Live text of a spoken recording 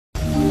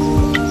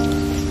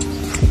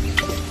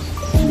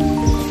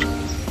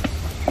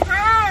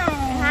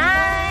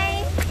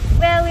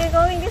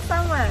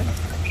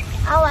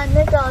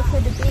go to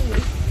the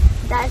beach,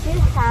 does it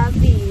have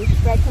beach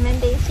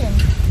recommendation?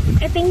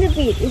 I think the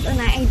beach is a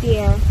nice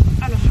idea,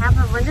 and I have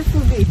a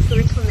wonderful beach to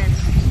recommend.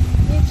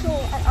 Me too,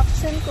 I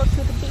often go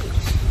to the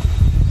beach.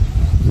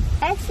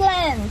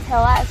 Excellent,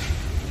 tell us.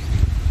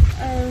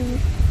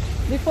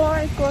 Before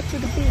I go to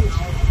the beach,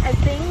 I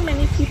think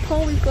many people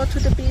will go to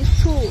the beach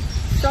too.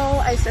 So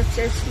I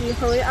suggest we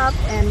hurry up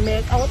and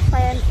make our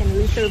plan and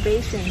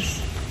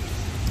reservations.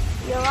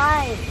 You're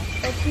right,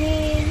 that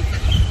means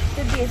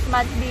the beach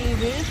must be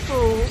really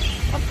full.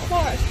 Of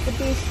course, the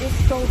beach is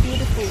so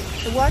beautiful.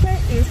 The water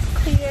is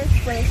clear,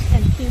 fresh,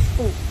 and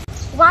peaceful.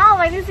 Wow,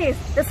 what is this?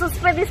 The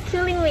suspense is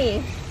killing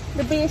me.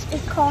 The beach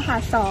is called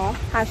Hat Saw.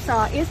 Hat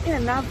Saw is in a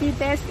Navy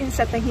base in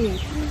Sattahip.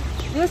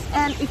 It's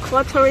an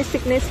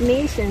ecotouristic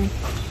destination,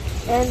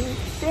 and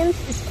since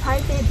it's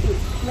private beach,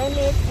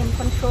 managed and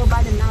controlled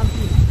by the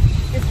Navy,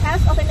 it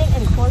has opening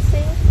and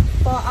closing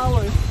 4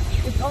 hours.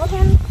 It's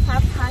open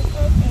 8:30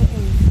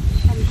 a.m.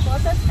 and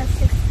closes at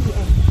 6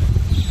 p.m.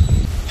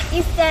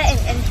 Is there an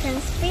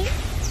entrance fee?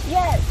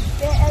 Yes,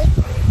 there is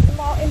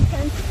small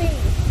entrance fee.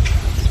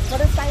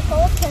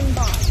 Motorcycle 10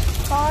 baht,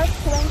 car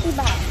 20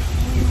 baht,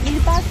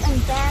 minibus and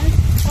vans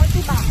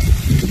 40 baht,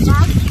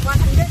 bus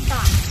 100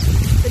 baht.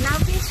 The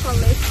Navy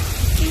collects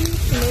fee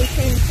to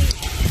maintain fee.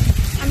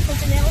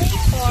 Unfortunately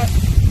for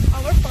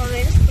our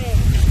foreign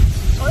friends,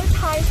 all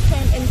Thais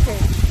can enter.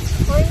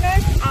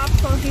 Foreigners are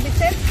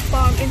prohibited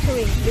from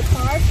entering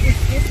because it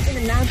is in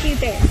a Navy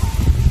base.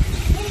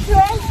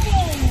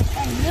 Interesting.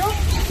 And you,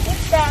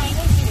 is there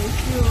any beach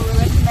you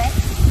recommend?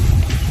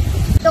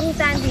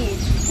 Dongtan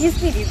Beach. This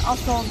beach is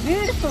also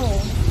beautiful.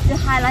 The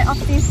highlight of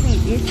this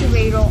beach is the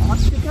railroad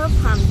hospital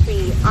palm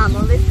tree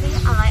harmlessly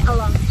aligned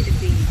along to the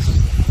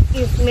beach.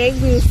 It makes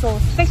view so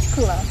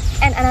spectacular.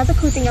 And another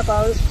cool thing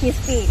about this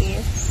beach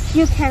is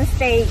you can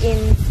stay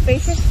in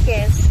spacious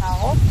guest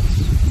house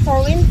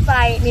provided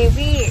by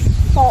Navy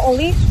for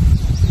only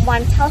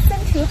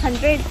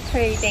 1,200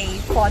 per day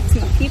for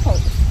 2 people.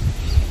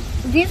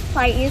 This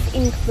price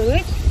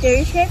includes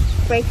delicious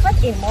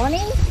breakfast in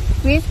morning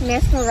with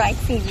mesmerizing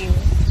sea view.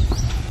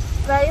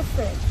 Where is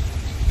it?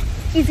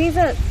 It is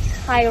a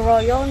Thai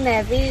Royal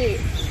Navy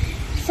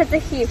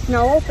Sattahip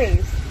naval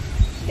base.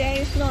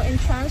 There is no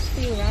entrance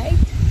fee, right?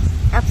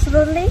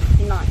 Absolutely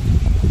not.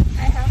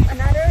 I have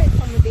another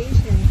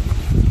recommendation,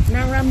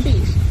 Nang Ram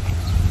Beach.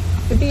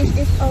 The beach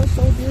is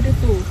also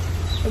beautiful.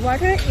 The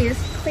water is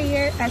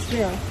clear as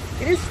well.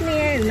 It is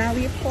near the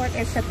Navy port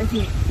at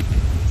Sattahip,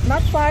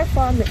 not far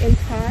from the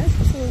entrance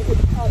to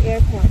Utapao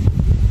Airport.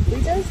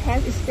 Legend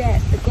has it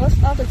that the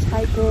ghost of the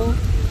Thai girl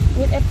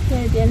would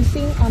appear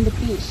dancing on the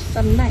beach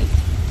some night.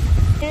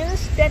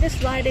 Hence, that is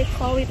why they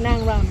call it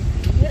Nang Ram.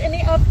 Would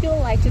any of you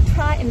like to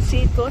try and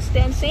see ghost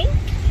dancing?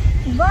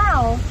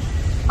 Wow,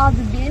 all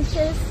the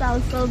beaches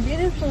sound so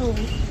beautiful.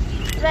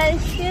 Where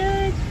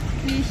should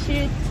we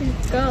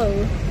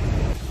Go.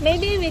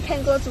 Maybe we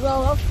can go to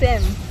all of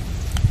them.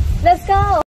 Let's go!